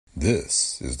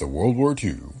This is the World War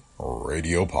II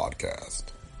Radio Podcast.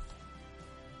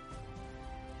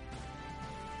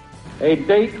 A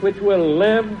date which will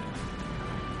live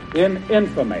in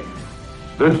infamy.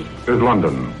 This is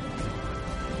London.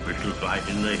 We shall fight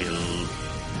in the hills.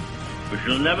 We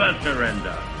shall never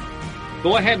surrender.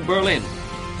 Go ahead, Berlin.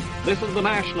 This is the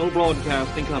National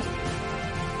Broadcasting Company.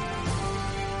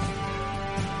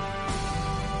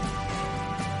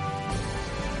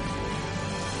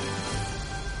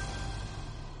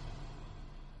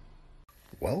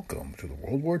 Welcome to the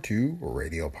World War II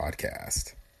Radio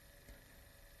Podcast.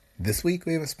 This week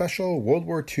we have a special World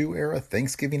War II era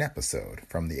Thanksgiving episode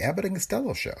from the Abbott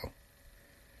Costello Show.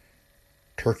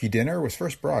 Turkey Dinner was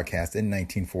first broadcast in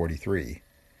 1943.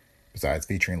 Besides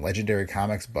featuring legendary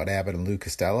comics Bud Abbott and Lou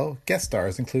Costello, guest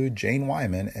stars include Jane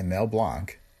Wyman and Mel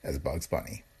Blanc as Bugs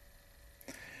Bunny.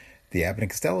 The Abbott and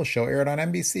Costello Show aired on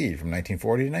NBC from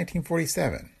 1940 to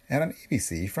 1947 and on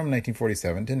ABC from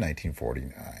 1947 to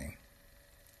 1949.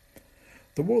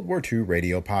 The World War II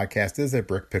Radio Podcast is a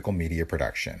Brick Pickle Media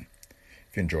production.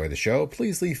 If you enjoy the show,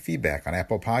 please leave feedback on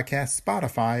Apple Podcasts,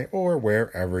 Spotify, or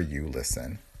wherever you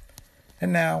listen.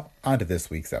 And now, on to this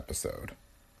week's episode.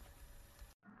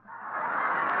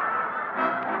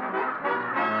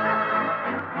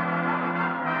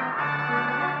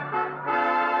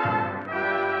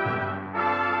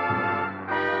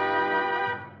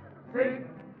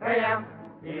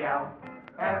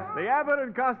 The Abbott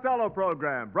and Costello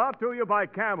program, brought to you by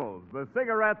Camels, the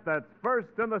cigarette that's first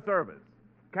in the service.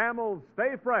 Camels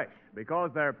stay fresh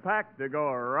because they're packed to go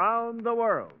around the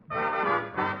world.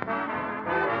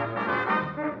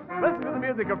 Listen to the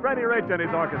music of Freddie Rich and his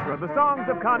orchestra, the songs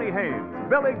of Connie Haynes,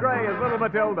 Billy Gray as Little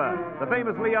Matilda, the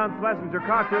famous Leon Schlesinger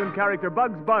cartoon character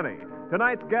Bugs Bunny,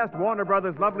 tonight's guest, Warner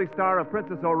Brothers' lovely star of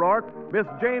Princess O'Rourke, Miss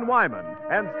Jane Wyman,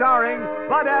 and starring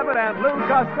Bud Abbott and Lou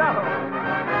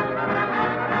Costello.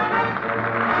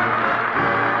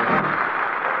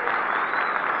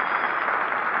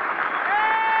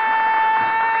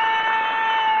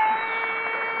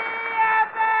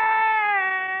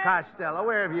 Costello,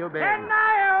 where have you been?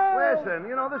 Listen,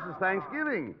 this is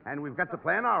Thanksgiving, and we've got to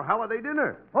plan our holiday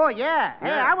dinner. Oh, yeah. Hey,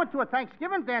 Yeah. I went to a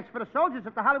Thanksgiving dance for the soldiers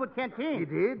at the Hollywood Canteen. You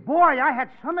did? Boy, I had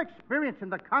some experience in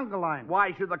the conga line.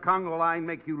 Why should the Congo line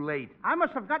make you late? I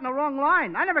must have gotten the wrong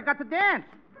line. I never got to dance.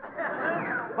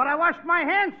 But I washed my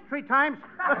hands 3 times.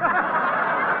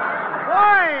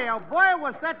 boy,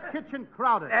 was that kitchen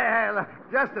crowded. Hey, look,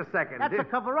 just a second. That's a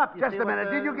cover-up, you Just see, a with minute.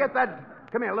 the- Did you get that...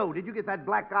 Come here, Lou. Did you get that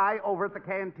black guy over at the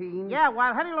canteen? Yeah,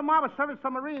 while Hetty Lamar was serving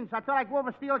some Marines, I thought I'd go over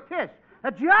and steal a kiss.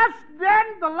 Just then,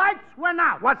 the lights went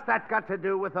out. What's that got to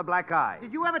do with the black guy?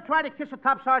 Did you ever try to kiss a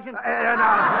top sergeant? No.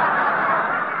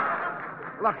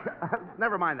 Look,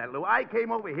 never mind that, Lou. I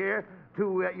came over here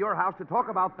to your house to talk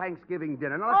about Thanksgiving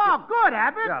dinner. Now, let's Good,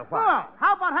 Abbott. Yeah, what? Good.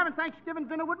 How about having Thanksgiving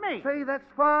dinner with me? Say, that's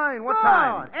fine. What Good.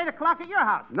 time? 8 o'clock at your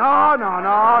house. No.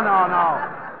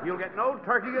 You'll get no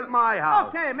turkey at my house.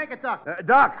 Okay, make it duck.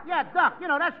 Duck. Yeah, duck.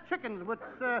 That's chickens with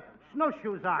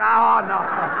snowshoes on. No.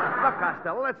 Look,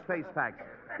 Costello, let's face facts.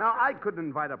 Now, I couldn't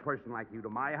invite a person like you to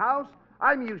my house.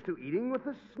 I'm used to eating with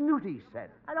the snooty set.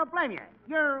 I don't blame you.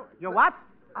 You're what?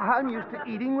 I'm used to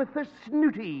eating with the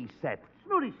snooty set.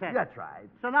 Snooty set. That's right.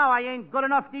 So now I ain't good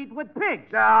enough to eat with pigs.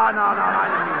 No, I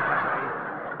didn't mean it that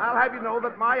way. I'll have you know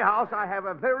that at my house I have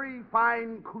a very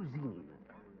fine cuisine.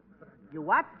 You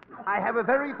what? I have a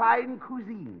very fine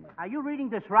cuisine. Are you reading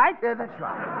this right? Yeah, that's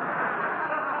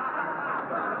right.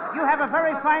 You have a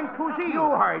very fine cuisine.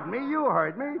 You heard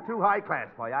me. Too high class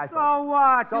for you, I So thought.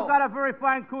 what? So- You got a very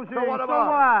fine cuisine. So what So about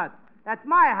what? At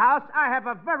my house, I have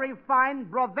a very fine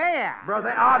brother. Brother,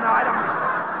 no, I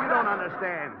don't. You don't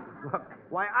understand. Look,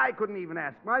 why, I couldn't even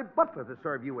ask my butler to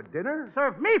serve you a dinner.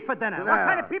 Serve me for dinner. No. What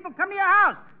kind of people come to your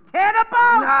house?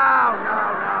 Cannibals?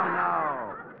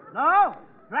 No. No?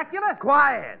 Dracula?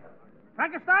 Quiet.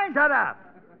 Frankenstein? Shut up.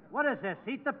 What is this?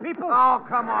 Eat the people? Oh,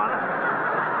 come on.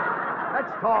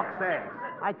 Let's talk sense.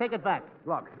 I take it back.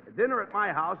 Look, dinner at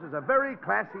my house is a very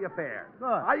classy affair. Good.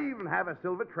 I even have a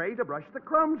silver tray to brush the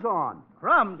crumbs on.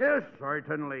 Crumbs? Yes,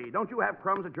 certainly. Don't you have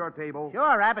crumbs at your table?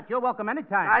 Sure, Abbott. You're welcome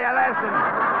anytime. Listen.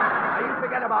 Now, you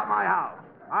forget about my house.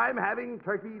 I'm having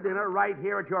turkey dinner right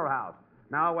here at your house.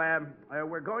 Now,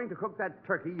 we're going to cook that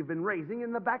turkey you've been raising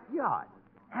in the backyard.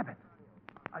 Abbott,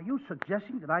 are you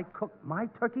suggesting that I cook my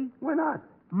turkey? Why not?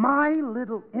 My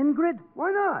little Ingrid? Why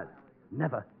not?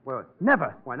 Never. Well,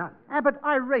 Never. why not? Abbott,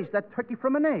 I raised that turkey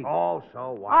from an egg. Oh,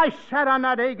 so what? I sat on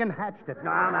that egg and hatched it. No.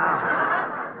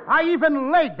 I even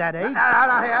laid that egg.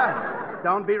 Now, here.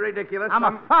 Don't be ridiculous. I'm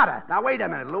a father. Now, wait a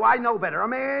minute, Lou. I know better. A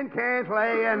man can't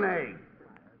lay an egg.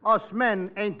 Us men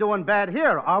ain't doing bad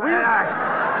here, are we?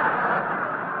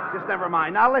 Just never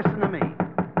mind. Now listen to me.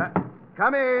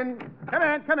 Come in. Come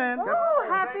in. Oh,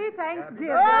 happy Thanksgiving.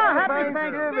 Happy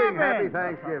Thanksgiving. Happy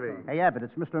Thanksgiving. Hey, Abbott,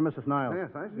 it's Mr. and Mrs. Niles. Yes,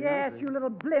 I see. Yes, you little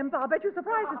blimp. I'll bet you're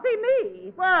surprised to see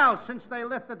me. Well, since they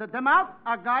lifted the dim out,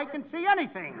 a guy can see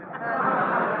anything.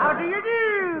 How do you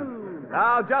do?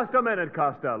 Now, just a minute,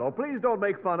 Costello. Please don't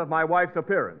make fun of my wife's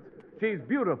appearance. She's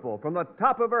beautiful from the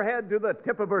top of her head to the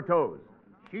tip of her toes.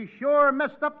 She sure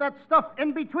messed up that stuff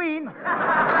in between.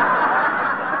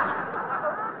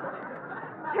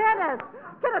 Kenneth,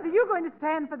 are you going to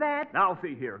stand for that? Now,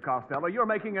 see here, Costello. You're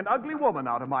making an ugly woman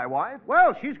out of my wife.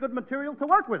 Well, she's good material to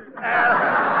work with.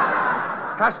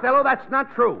 Costello, that's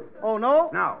not true. Oh, no?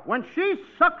 No. When she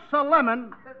sucks a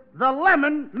lemon, the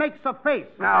lemon makes a face.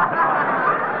 No.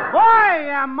 Boy,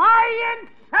 am I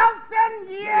insulting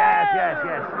you! Yes.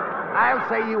 I'll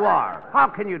say you are. How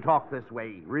can you talk this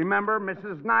way? Remember,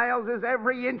 Mrs. Niles is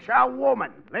every inch a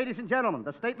woman. Ladies and gentlemen,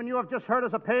 the statement you have just heard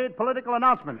is a paid political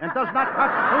announcement and does not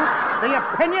constitute the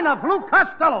opinion of Lou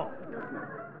Costello.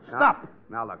 Stop.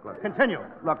 Now, look. Continue.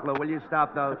 Look, Lou, will you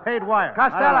stop those? Paid wire.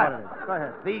 Costello. I don't know what it is. Go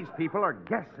ahead. These people are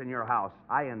guests in your house.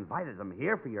 I invited them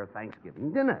here for your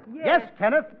Thanksgiving dinner. Yes,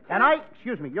 Kenneth. And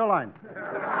excuse me, your line.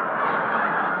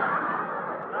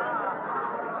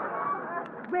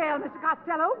 Well, Mr.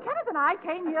 Costello, Kenneth and I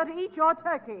came here to eat your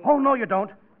turkey. Oh, no, you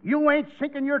don't. You ain't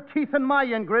sinking your teeth in my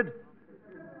Ingrid.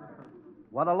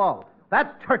 What a lull.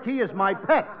 That turkey is my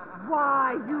pet.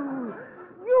 Why, you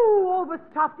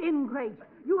overstuffed ingrate.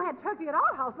 You had turkey at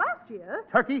our house last year.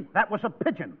 Turkey? That was a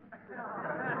pigeon.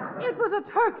 It was a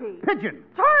turkey. Pigeon.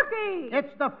 Turkey!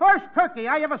 It's the first turkey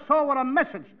I ever saw with a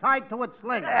message tied to its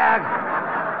leg.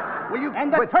 Will you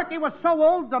And the turkey was so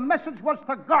old, the message was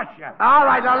to gosh you. All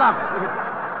right, now look.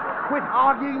 Quit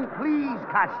arguing, please,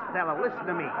 Costello. Listen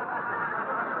to me.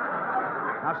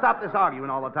 Now stop this arguing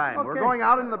all the time. Okay. We're going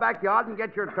out in the backyard and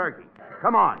get your turkey.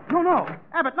 Come on. No.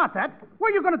 Abbott, not that.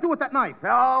 What are you going to do with that knife?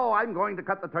 Oh, I'm going to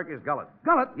cut the turkey's gullet.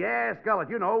 Gullet? Yes, gullet.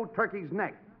 You know, turkey's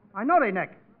neck. I know they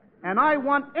neck. And I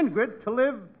want Ingrid to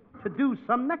live to do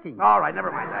some necking. All right,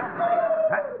 never mind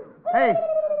that. Hey,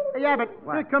 Abbott,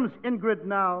 What? here comes Ingrid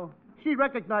now. She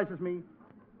recognizes me.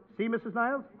 See, Mrs.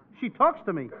 Niles? She talks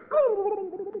to me.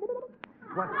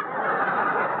 What?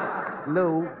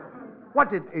 Lou,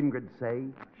 what did Ingrid say?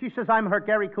 She says I'm her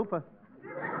Gary Cooper.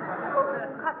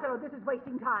 Costello, this is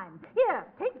wasting time. Here,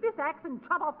 take this axe and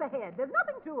chop off the head. There's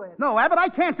nothing to it. No, Abbott, I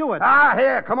can't do it.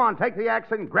 Here, come on, take the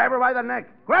axe and grab her by the neck.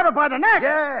 Grab her by the neck?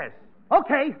 Yes.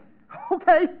 Okay.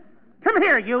 Come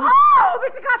here, you. Oh,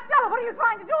 Mr. Costello, what are you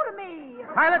trying to do to me?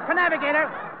 Pilot to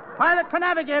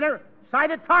navigator.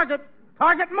 Sighted target.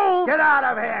 Target move. Get out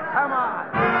of here, come on.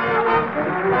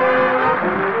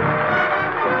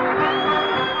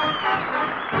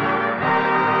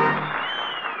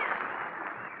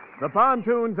 The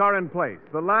pontoons are in place.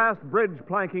 The last bridge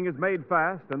planking is made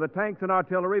fast, and the tanks and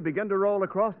artillery begin to roll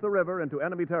across the river into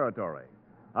enemy territory.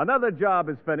 Another job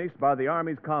is finished by the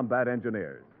Army's combat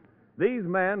engineers. These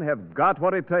men have got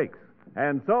what it takes,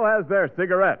 and so has their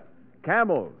cigarette,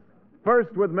 Camels,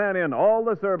 first with men in all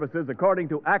the services according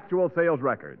to actual sales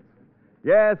records.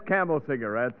 Yes, Camel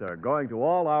cigarettes are going to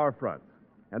all our fronts,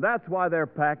 and that's why they're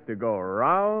packed to go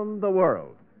around the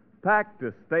world, packed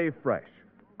to stay fresh,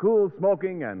 cool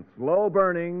smoking and slow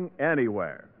burning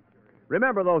anywhere.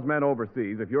 Remember those men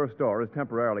overseas if your store is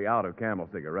temporarily out of Camel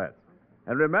cigarettes.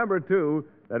 And remember, too,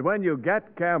 that when you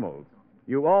get Camels,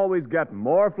 you always get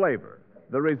more flavor,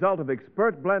 the result of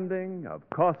expert blending of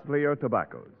costlier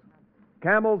tobaccos.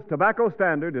 Camel's tobacco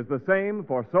standard is the same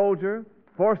for soldier,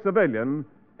 for civilian,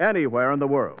 anywhere in the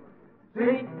world.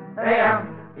 C-A-M-E-L-S.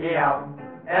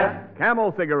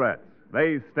 Camel cigarettes.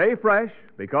 They stay fresh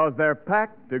because they're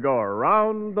packed to go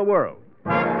around the world.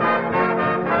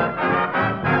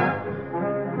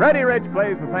 Freddie Rich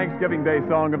plays the Thanksgiving Day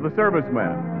song of the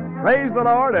servicemen. Praise the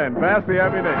Lord and pass the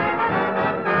happy day.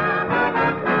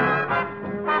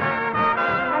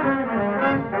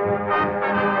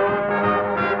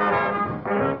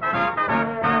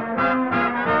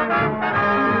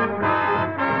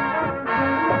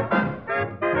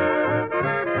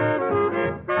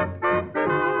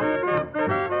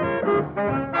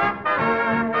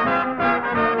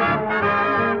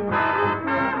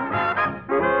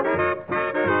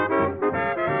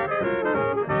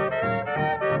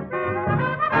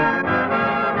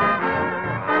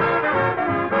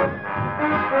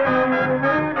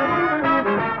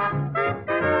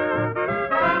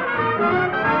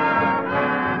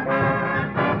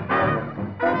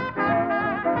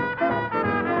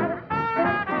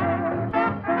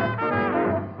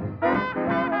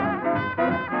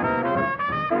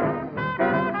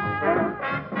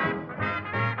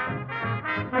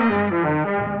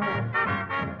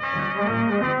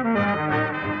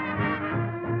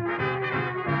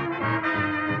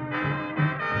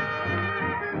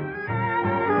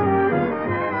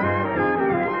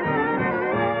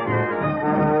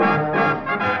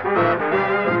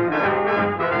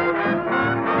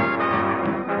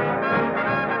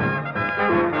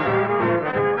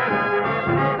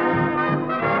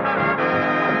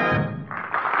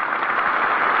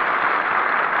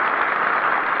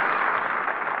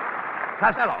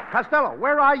 Costello,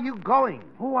 where are you going?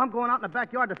 Oh, I'm going out in the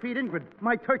backyard to feed Ingrid,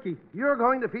 my turkey. You're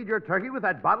going to feed your turkey with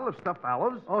that bottle of stuffed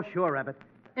olives? Oh, sure, Abbott.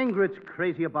 Ingrid's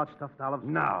crazy about stuffed olives.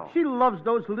 No. She loves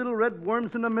those little red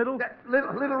worms in the middle.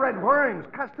 Little red worms.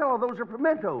 Costello, those are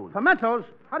pimentos. Pimentos?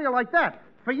 How do you like that?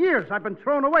 For years, I've been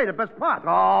throwing away the best part.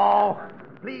 Oh,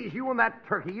 please, you and that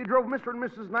turkey. You drove Mr. and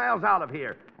Mrs. Niles out of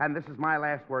here. And this is my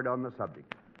last word on the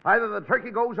subject. Either the turkey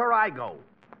goes or I go.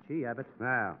 Gee, Abbott.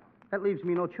 Now. That leaves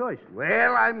me no choice.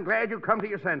 Well, I'm glad you come to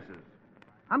your senses.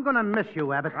 I'm going to miss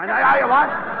you, Abbott. What?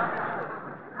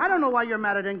 I don't know why you're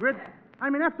mad at Ingrid. I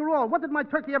mean, after all, what did my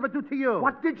turkey ever do to you?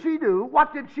 What did she do?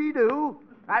 What did she do?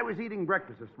 I was eating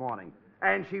breakfast this morning,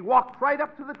 and she walked right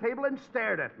up to the table and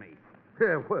stared at me.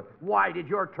 Why did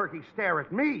your turkey stare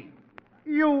at me?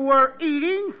 You were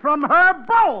eating from her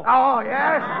bowl. Oh,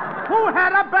 yes? Who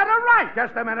had a better right?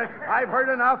 Just a minute. I've heard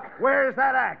enough. Where's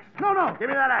that axe? No. Give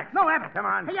me that axe. No, Abbott. Come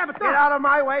on. Hey, Abbott, Get out of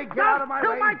my way. Get out of my way.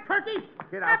 Kill my turkey.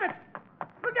 Get out. Abbott.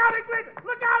 Look out, Ingrid.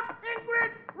 Look out,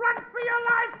 Ingrid. Run for your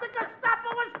life. The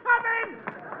Gestapo is coming.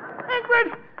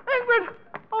 Ingrid.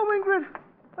 Oh, Ingrid.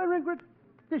 Ingrid.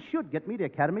 This should get me the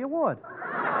Academy Award.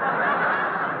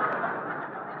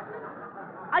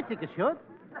 I think it should.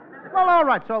 Well, all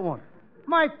right, so it won't.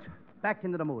 Back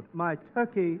into the mood. My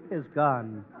turkey is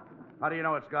gone. How do you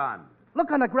know it's gone? Look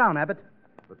on the ground, Abbott.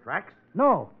 The tracks?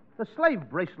 No, the slave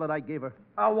bracelet I gave her.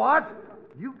 A what?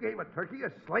 You gave a turkey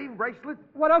a slave bracelet?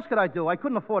 What else could I do? I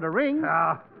couldn't afford a ring.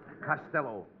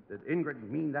 Costello, did Ingrid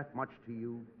mean that much to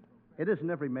you? It isn't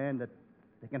every man that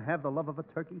can have the love of a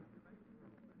turkey.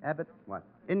 Abbott. What?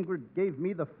 Ingrid gave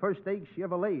me the first egg she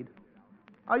ever laid.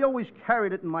 I always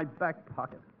carried it in my back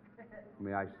pocket.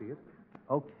 May I see it?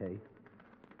 Okay.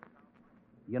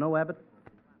 You know, Abbott,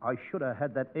 I should have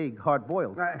had that egg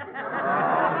hard-boiled. Look at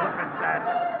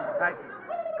that.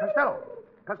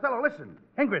 Costello, listen.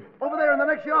 Ingrid. Over there in the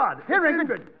next yard. Here,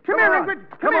 Ingrid. Come here, on.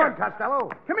 Ingrid. Come on,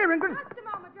 Costello. Come here, Ingrid. Just a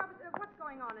moment, Joe. What's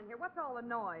going on in here? What's all the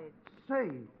noise?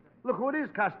 Say, look who it is,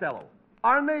 Costello.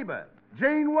 Our neighbor,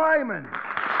 Jane Wyman.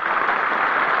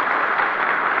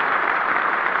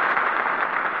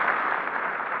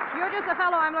 You're just the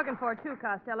fellow I'm looking for, too,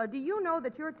 Costello. Do you know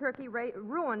that your turkey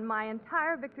ruined my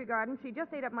entire victory garden? She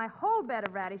just ate up my whole bed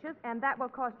of radishes, and that will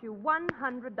cost you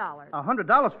 $100.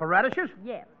 $100 for radishes?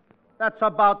 Yes. That's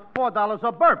about $4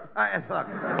 a burp. Look.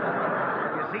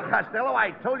 You see, Costello,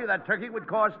 I told you that turkey would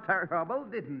cause trouble,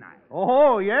 didn't I?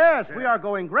 Oh, yes. We are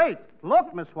going great.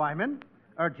 Look, Miss Wyman.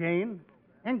 Jane,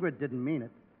 Ingrid didn't mean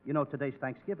it. You know, today's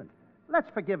Thanksgiving.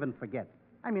 Let's forgive and forget.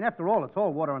 I mean, after all, it's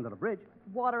all water under the bridge.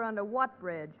 Water under what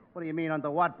bridge? What do you mean, under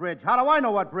what bridge? How do I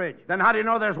know what bridge? Then how do you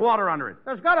know there's water under it?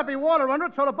 There's got to be water under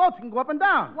it so the boats can go up and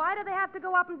down. Why do they have to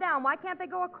go up and down? Why can't they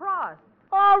go across?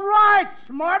 All right,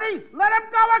 Smarty. Let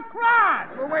them go across.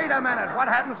 Well, wait a minute. What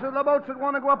happens to the boats that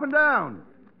want to go up and down?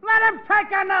 Let him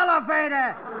take an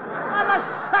elevator. I'm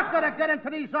a sucker to get into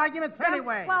these arguments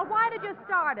anyway. Well, why did you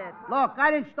start it? Look,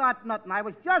 I didn't start nothing. I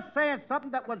was just saying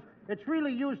something it's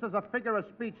really used as a figure of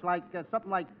speech, like something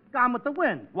like Gone with the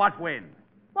Wind. What wind?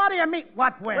 What do you mean,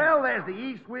 what wind? Well, there's the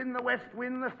east wind, the west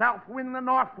wind, the south wind, the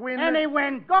north wind. Any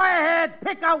wind. Go ahead.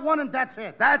 Pick out one and that's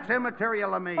it. That's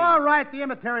immaterial to me. All right, the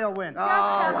immaterial wind.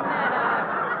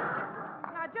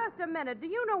 Just a minute. Do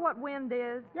you know what wind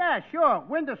is? Yeah, sure.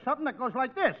 Wind is something that goes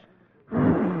like this.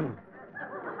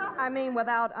 I mean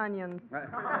without onions.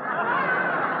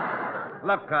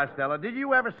 Look, Costello, did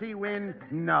you ever see wind?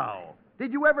 No.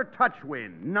 Did you ever touch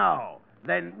wind? No.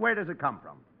 Then where does it come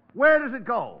from? Where does it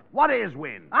go? What is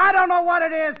wind? I don't know what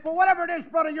it is, but whatever it is,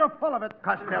 brother, you're full of it.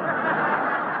 Costello,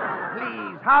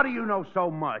 please, how do you know so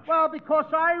much? Well,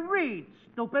 because I read,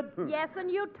 stupid. Yes, and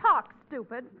you talk,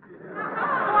 stupid.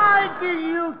 Why do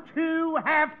you two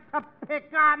have to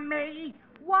pick on me?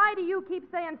 Why do you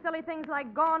keep saying silly things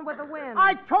like Gone with the Wind?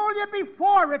 I told you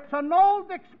before, it's an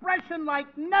old expression like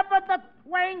never the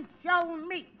twain shall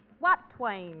meet. What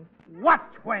twain? What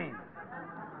twain?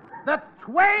 The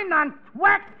twain on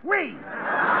Twack Tree.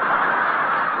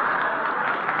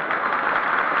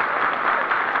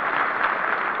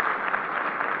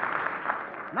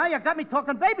 Now you got me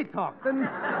talking baby talk. Then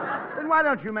why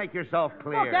don't you make yourself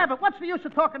clear? Look, Abbott, what's the use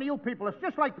of talking to you people? It's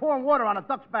just like pouring water on a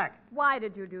duck's back. Why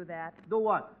did you do that? Do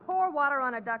what? Pour water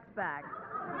on a duck's back.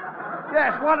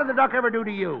 Yes, what did the duck ever do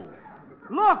to you?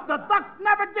 Look, the duck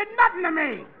never did nothing to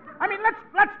me. I mean,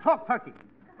 let's talk turkey.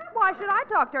 Why should I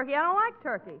talk turkey? I don't like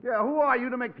turkey. Yeah, who are you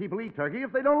to make people eat turkey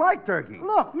if they don't like turkey?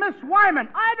 Look, Miss Wyman,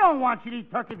 I don't want you to eat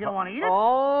turkey if you don't want to eat it.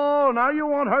 Oh, now you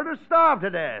want her to starve to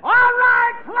death. All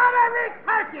right, let her eat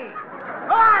turkey.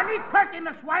 Go on, eat turkey,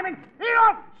 Miss Wyman. You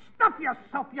don't stuff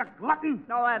yourself, you glutton.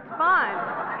 No, that's fine.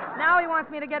 Now he wants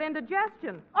me to get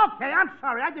indigestion. Okay, I'm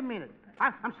sorry. I didn't mean it.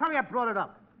 I'm sorry I brought it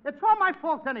up. It's all my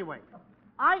fault anyway.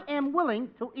 I am willing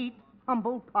to eat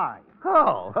humble pie.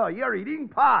 Oh, you're eating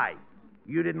pie.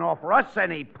 You didn't offer us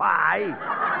any pie.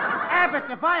 Abbott,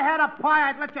 if I had a pie,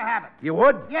 I'd let you have it. You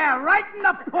would? Yeah, right in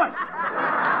the push.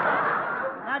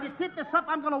 Now, if you keep this up,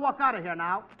 I'm going to walk out of here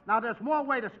now. Now, there's more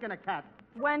way to skin a cat.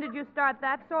 When did you start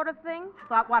that sort of thing?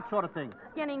 Start what sort of thing?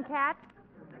 Skinning cats?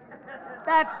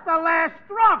 That's the last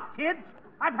straw, kids.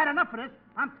 I've had enough of this.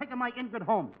 I'm taking my Ingrid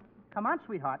home. Come on,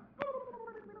 sweetheart.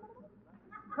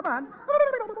 Come on.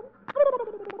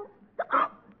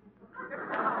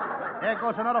 There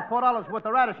goes another $4 worth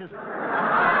of radishes.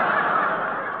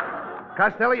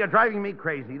 Costello, you're driving me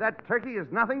crazy. That turkey is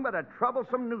nothing but a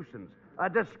troublesome nuisance, a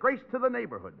disgrace to the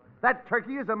neighborhood. That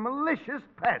turkey is a malicious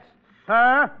pest.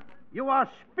 Sir, you are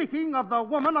speaking of the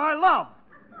woman I love.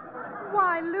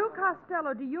 Why, Lou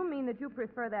Costello, do you mean that you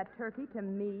prefer that turkey to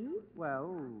me?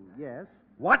 Well, yes.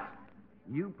 What?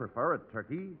 You prefer a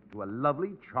turkey to a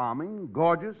lovely, charming,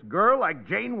 gorgeous girl like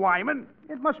Jane Wyman?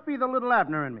 It must be the little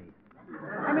Abner in me.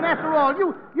 I mean, after all,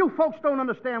 you folks don't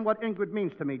understand what Ingrid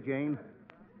means to me, Jane.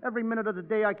 Every minute of the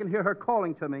day I can hear her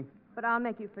calling to me. But I'll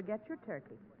make you forget your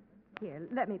turkey. Here,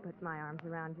 let me put my arms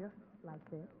around you, like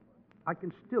this. I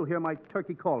can still hear my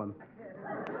turkey calling.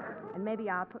 And maybe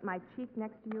I'll put my cheek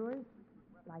next to yours,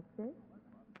 like this.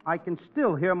 I can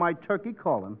still hear my turkey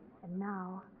calling. And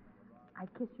now, I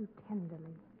kiss you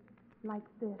tenderly, like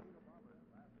this.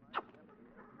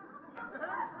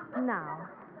 Now,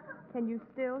 can you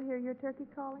still hear your turkey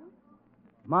calling?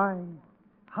 My,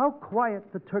 how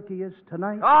quiet the turkey is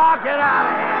tonight. Oh, get out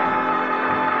of here!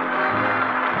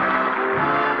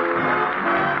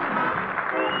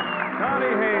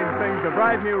 Connie Haynes sings the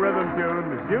bright new rhythm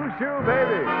tune, Shoo Shoo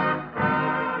Baby.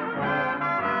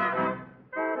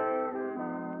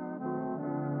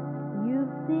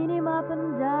 You've seen him up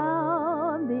and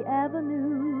down the avenue,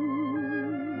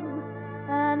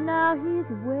 and now he's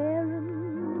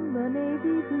wearing the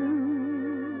navy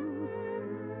blue.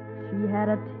 She had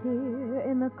a tear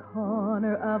in the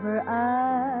corner of her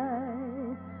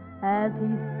eye as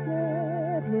he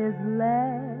said his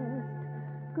last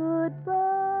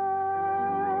goodbye.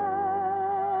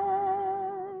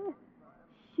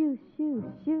 Shoo, shoo,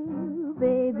 shoo,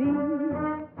 baby.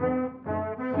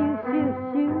 Shoo, shoo,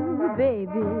 shoo,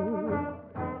 baby.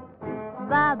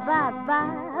 Bye, bye,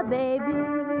 bye, baby.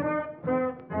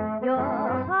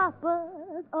 Your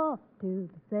papa's off to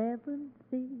the seven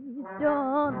seas.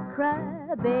 Don't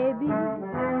cry, baby.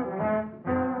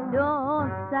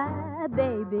 Don't sigh,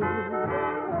 baby.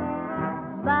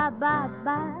 Bye, bye,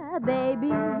 bye,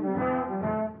 baby.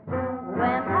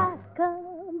 When I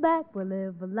come back, we'll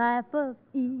live a life of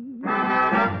ease.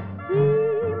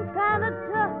 Seems kind of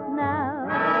tough now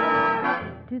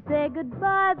to say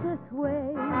goodbye this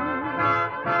way.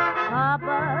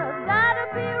 Papa's gotta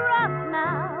be rough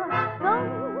now, so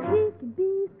he can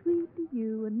be sweet to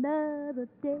you another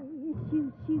day.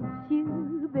 Shoo, shoo,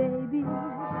 shoo, baby.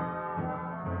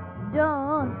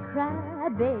 Don't cry,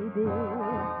 baby.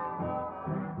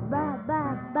 Bye,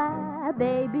 bye, bye,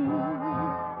 baby.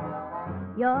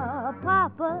 Your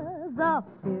papa's off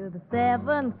to the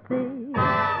seven seas.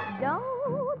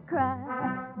 Don't cry,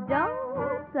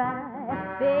 don't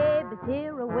sigh. Baby's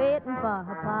here waiting for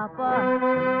her papa.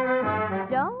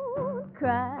 Don't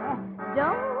cry,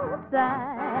 don't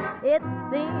sigh. It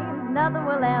seems nothing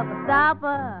will ever stop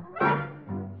her.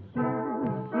 Shoo,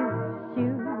 shoo,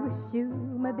 shoo, shoo,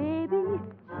 my baby.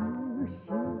 Shoo,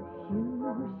 shoo,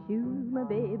 shoo, shoo, my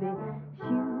baby.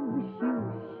 Shoo, shoo,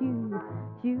 shoo,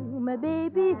 shoo, my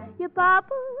baby. Your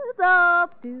papa's off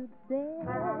to the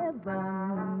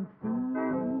seven seas.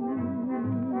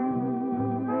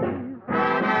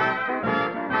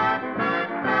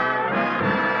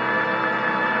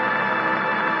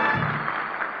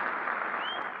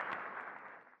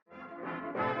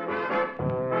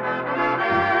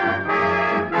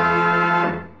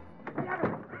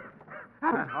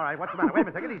 All right, what's the matter? Wait a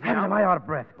minute, take it easy now. Am I out of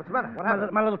breath? What's the matter? What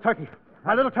happened? My little turkey.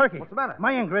 My little turkey. What's the matter?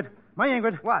 My Ingrid.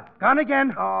 What? Gone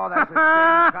again. Oh, that's a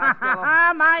shame, Costello.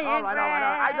 My Ingrid. All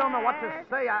right. I don't know what to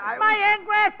say. My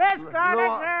Ingrid has gone Lou,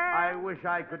 again. I wish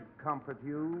I could comfort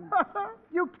you.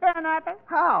 You can, Abbott.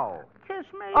 How?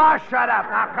 Kiss me. Oh, shut up.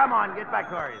 Now, come on, get back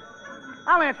to it.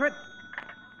 I'll answer it.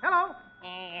 Hello?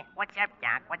 What's up,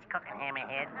 Doc? What's cooking,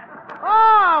 Hammerhead?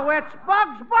 Oh, it's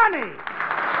Bugs Bunny.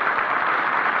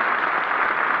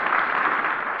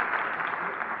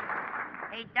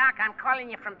 Hey, Doc, I'm calling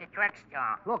you from the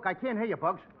drugstore. Look, I can't hear you,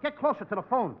 Bugs. Get closer to the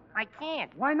phone. I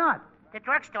can't. Why not? The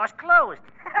drugstore's closed.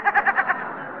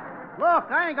 Look,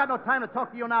 I ain't got no time to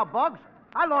talk to you now, Bugs.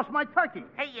 I lost my turkey.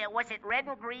 Hey, was it red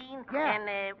and green? Yeah.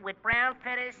 And with brown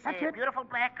feathers, That's it. beautiful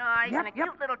black eyes, Yep, and a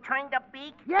cute little turned-up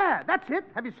beak? Yeah, that's it.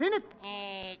 Have you seen it?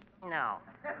 No.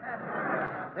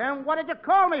 Then what did you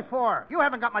call me for? You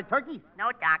haven't got my turkey.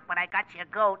 No, Doc, but I got you a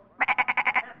goat.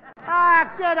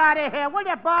 Get out of here, will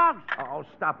you, Boggs? Oh,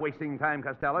 stop wasting time,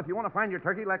 Costello. If you want to find your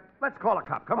turkey, let's call a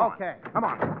cop. Come on. Okay. Come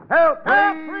on. Help, please.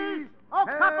 Help, please. Oh,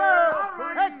 Help, copper.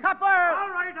 please. Hey, copper. All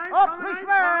right, I'm Oh, coming,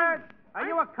 policeman. Are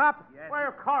you a cop? Yes. Why,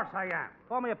 of course I am.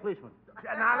 Call me a policeman.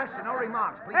 Now, listen, no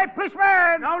remarks, please. Hey,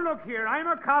 policeman! Now, look here. I'm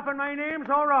a cop, and my name's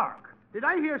O'Rourke. Did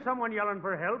I hear someone yelling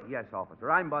for help? Yes, officer.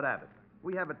 I'm Bud Abbott.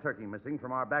 We have a turkey missing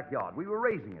from our backyard. We were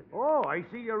raising it. Oh, I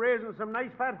see you're raising some nice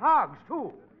fat hogs,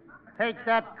 too. Take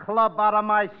that club out of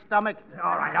my stomach.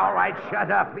 All right. Shut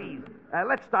up, please.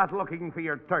 Let's start looking for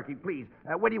your turkey, please.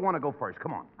 Where do you want to go first?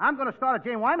 Come on. I'm going to start at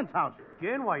Jane Wyman's house.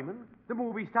 Jane Wyman, the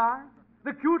movie star?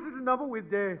 The cute little number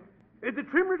with the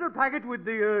trim little packet with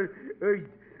the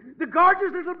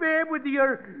gorgeous little babe with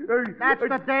the, That's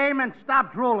the dame, and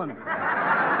stop drooling.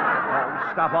 Oh,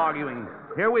 stop arguing.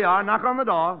 Here we are. Knock on the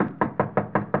door.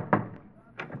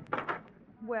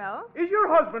 Well? Is your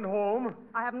husband home?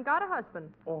 I haven't got a husband.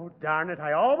 Oh, darn it.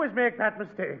 I always make that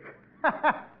mistake.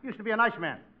 Used to be a nice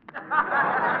man.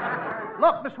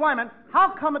 Look, Miss Wyman,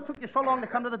 how come it took you so long to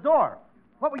come to the door?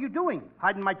 What were you doing?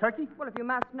 Hiding my turkey? Well, if you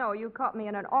must know, you caught me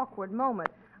in an awkward moment.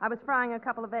 I was frying a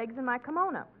couple of eggs in my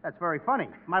kimono. That's very funny.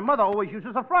 My mother always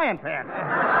uses a frying pan.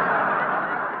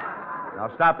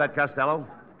 Now, stop that, Costello.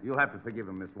 You'll have to forgive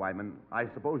him, Miss Wyman. I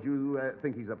suppose you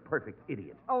think he's a perfect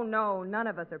idiot. Oh, no, none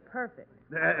of us are perfect.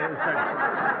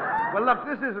 Well, look,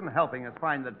 this isn't helping us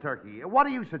find the turkey. What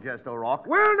do you suggest, O'Rourke?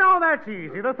 Well, now that's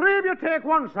easy. The three of you take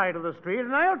one side of the street,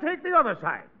 and I'll take the other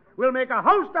side. We'll make a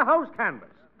house-to-house canvass.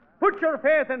 Put your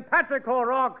faith in Patrick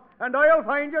O'Rourke, and I'll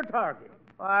find your turkey.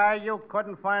 Why, you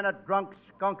couldn't find a drunk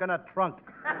skunk in a trunk.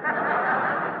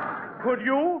 Could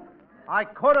you? I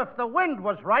could if the wind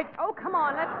was right. Oh, come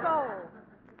on, let's go.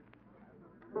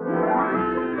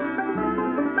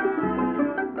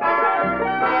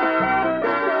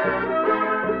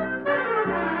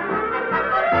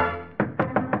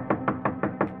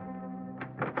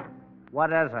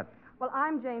 What is it? Well,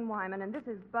 I'm Jane Wyman, and this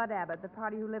is Bud Abbott, the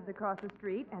party who lives across the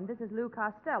street, and this is Lou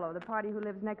Costello, the party who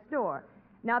lives next door.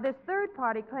 Now, this third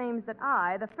party claims that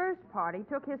I, the first party,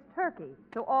 took his turkey.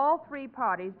 So all three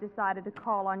parties decided to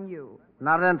call on you.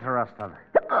 Not interested.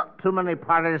 Too many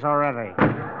parties already.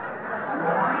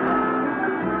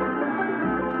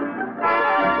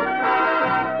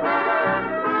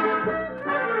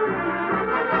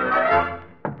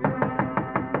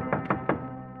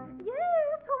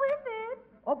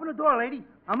 Open the door, lady.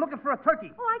 I'm looking for a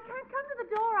turkey. Oh, I can't come to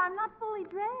the door. I'm not fully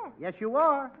dressed. Yes, you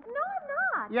are. No,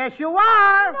 I'm not. Yes, you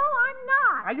are. No, I'm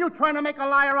not. Are you trying to make a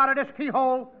liar out of this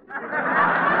keyhole?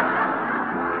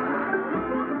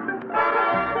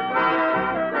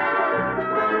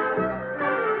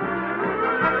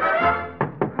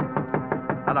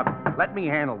 Now, look, let me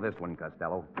handle this one,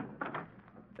 Costello.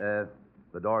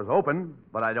 The door's open,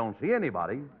 but I don't see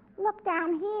anybody. Look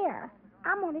down here.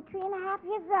 I'm only 3.5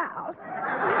 years old.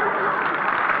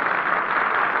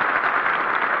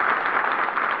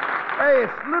 Hey,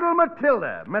 it's little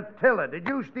Matilda. Matilda, did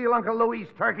you steal Uncle Louie's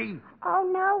turkey? Oh,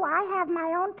 no, I have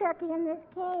my own turkey in this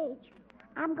cage.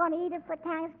 I'm going to eat it for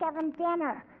Thanksgiving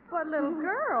dinner. But, little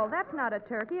girl, that's not a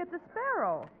turkey, it's a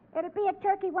sparrow. It'll be a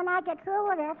turkey when I get through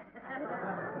with it.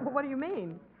 Well, what do you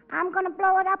mean? I'm going to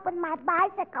blow it up with my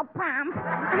bicycle pump.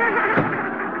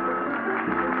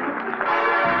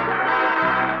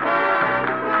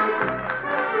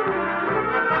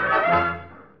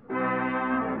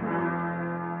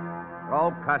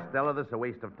 Oh, Costello, this is a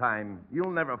waste of time.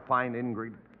 You'll never find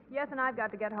Ingrid. Yes, and I've got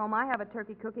to get home. I have a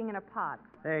turkey cooking in a pot.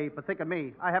 Hey, but think of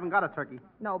me. I haven't got a turkey.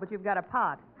 No, but you've got a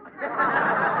pot.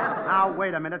 Now,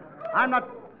 wait a minute. I'm not...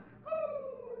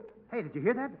 Hey, did you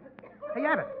hear that? Hey,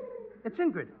 Abbott, it's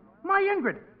Ingrid. My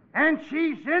Ingrid. And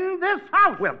she's in this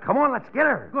house. Well, come on, let's get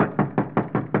her. Good.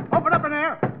 Open up in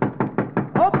there.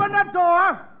 Open the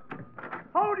door.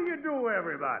 How do you do,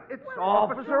 everybody? It's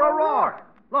Officer O'Rourke.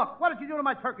 Look, what did you do to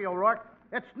my turkey, O'Rourke?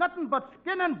 It's nothing but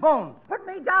skin and bones. Put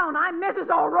me down. I'm Mrs.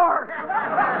 O'Rourke.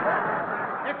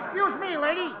 Excuse me,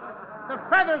 lady. The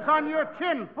feathers on your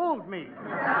chin fooled me.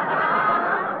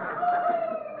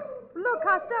 Look,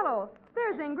 Costello,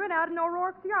 there's Ingrid out in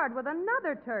O'Rourke's yard with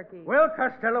another turkey. Well,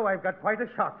 Costello, I've got quite a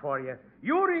shock for you.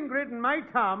 Your Ingrid and my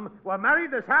Tom were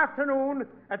married this afternoon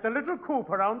at the little coop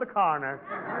around the corner.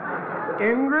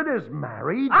 Ingrid is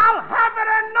married? I'll have it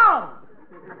and no!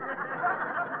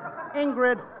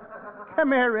 Ingrid,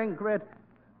 come here, Ingrid.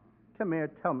 Come here,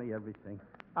 tell me everything.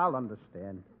 I'll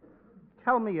understand.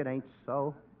 Tell me it ain't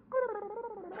so.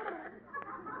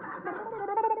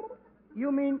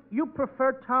 You mean you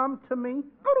prefer Tom to me?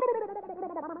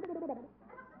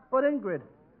 But Ingrid,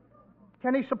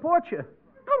 can he support you?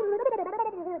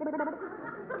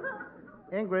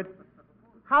 Ingrid,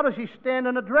 how does he stand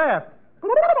in a draft?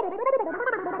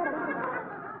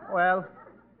 Well,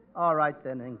 all right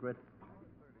then, Ingrid.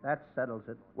 That settles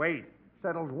it. Wait,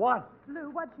 settles what? Lou,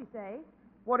 what'd she say?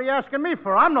 What are you asking me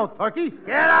for? I'm no turkey.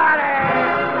 Get out of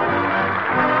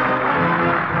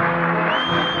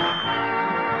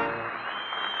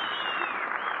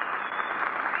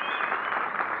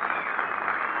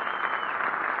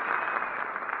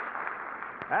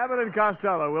Abbott and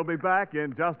Costello will be back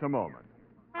in just a moment.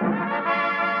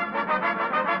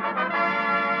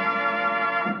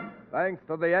 Thanks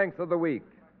to the Yanks of the Week.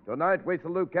 Tonight we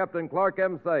salute Captain Clark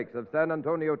M. Sykes of San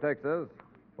Antonio, Texas,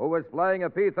 who was flying a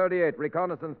P-38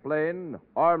 reconnaissance plane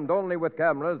armed only with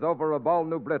cameras over a Ball,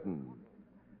 New Britain.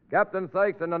 Captain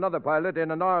Sykes and another pilot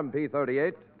in an armed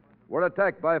P-38 were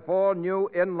attacked by 4 new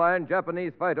inline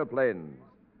Japanese fighter planes.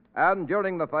 And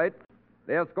during the fight,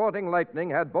 the escorting Lightning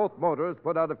had both motors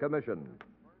put out of commission.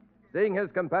 Seeing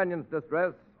his companion's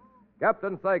distress,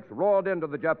 Captain Sykes roared into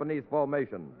the Japanese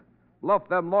formation, bluffed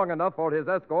them long enough for his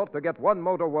escort to get one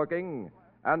motor working,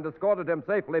 and escorted him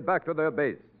safely back to their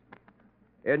base.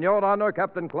 In your honor,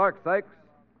 Captain Clark Sykes,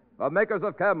 the makers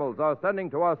of Camels are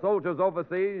sending to our soldiers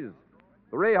overseas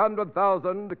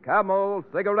 300,000 Camel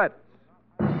cigarettes.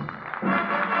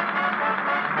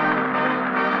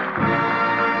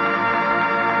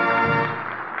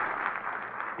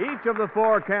 Each of the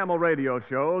 4 Camel radio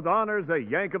shows honors a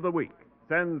Yank of the Week,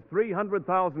 sends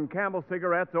 300,000 Camel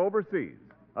cigarettes overseas,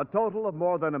 a total of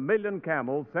more than 1 million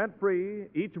camels sent free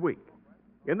each week.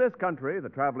 In this country, the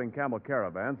traveling camel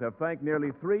caravans have thanked nearly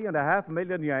 3.5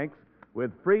 million Yanks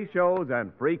with free shows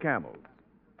and free camels.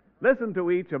 Listen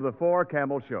to each of the 4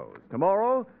 Camel shows.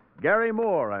 Tomorrow, Gary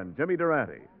Moore and Jimmy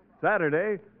Durante.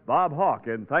 Saturday, Bob Hawke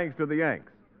in Thanks to the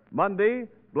Yanks. Monday,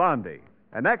 Blondie.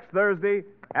 And next Thursday,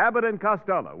 Abbott and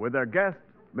Costello with their guest,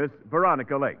 Miss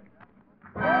Veronica Lake.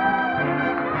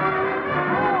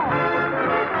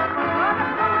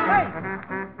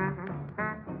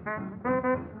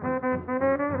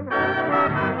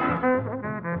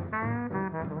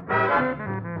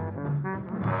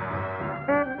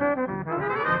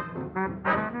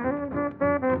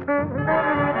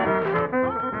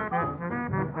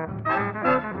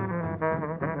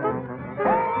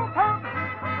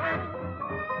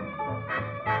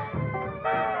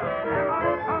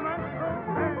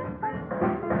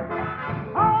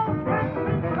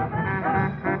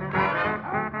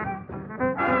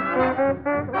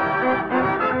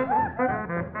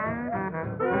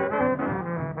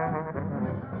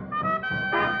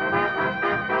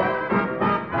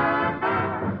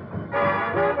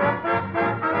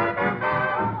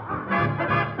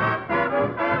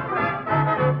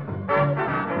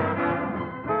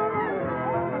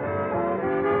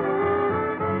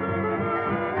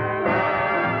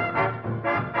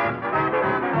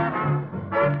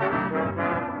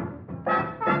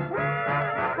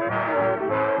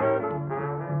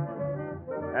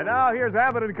 And now here's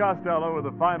Abbott and Costello with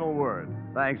the final word.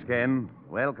 Thanks, Ken.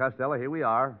 Well, Costello, here we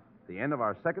are. The end of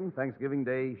our second Thanksgiving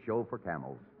Day show for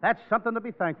camels. That's something to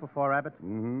be thankful for, Abbott.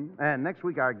 Mm-hmm. And next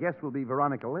week, our guest will be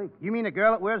Veronica Lake. You mean a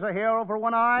girl that wears her hair over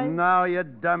one eye? No, you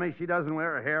dummy. She doesn't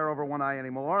wear her hair over one eye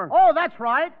anymore. Oh, that's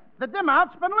right. The dim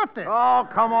out's been lifted. Oh,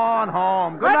 come on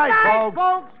home. Good night,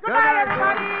 folks. Good night,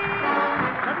 everybody.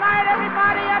 Good night,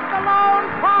 everybody at the Lone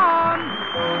Pond.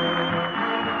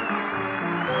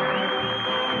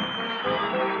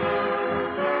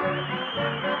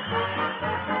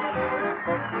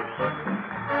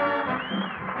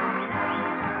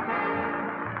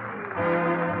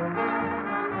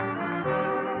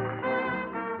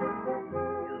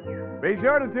 Be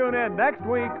sure to tune in next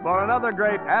week for another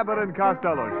great Abbott and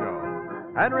Costello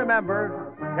show. And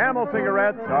remember, Camel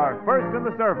cigarettes are first in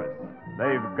the service.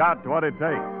 They've got what it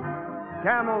takes.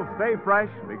 Camels stay fresh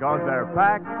because they're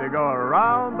packed to go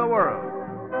around the world.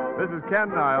 This is Ken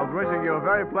Niles wishing you a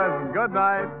very pleasant good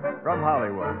night from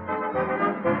Hollywood.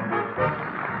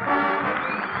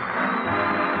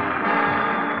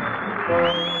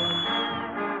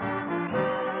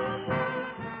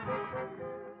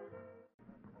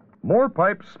 More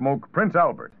pipes smoke Prince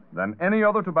Albert than any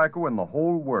other tobacco in the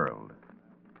whole world.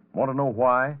 Want to know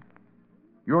why?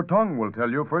 Your tongue will tell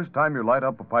you first time you light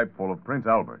up a pipe full of Prince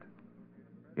Albert.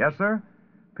 Yes, sir.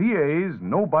 PA's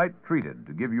no bite treated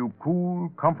to give you cool,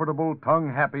 comfortable,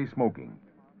 tongue-happy smoking.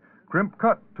 Crimp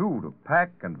cut, too, to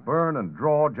pack and burn and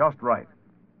draw just right.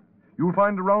 you'll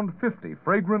find around 50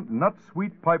 fragrant,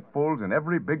 nut-sweet pipefuls in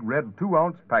every big red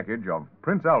 2-ounce package of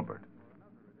Prince Albert.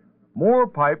 More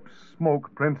pipes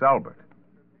smoke Prince Albert.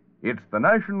 It's the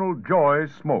National Joy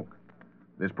Smoke.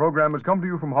 This program has come to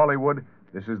you from Hollywood.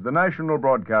 This is the National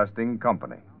Broadcasting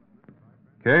Company.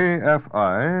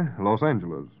 KFI, Los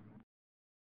Angeles.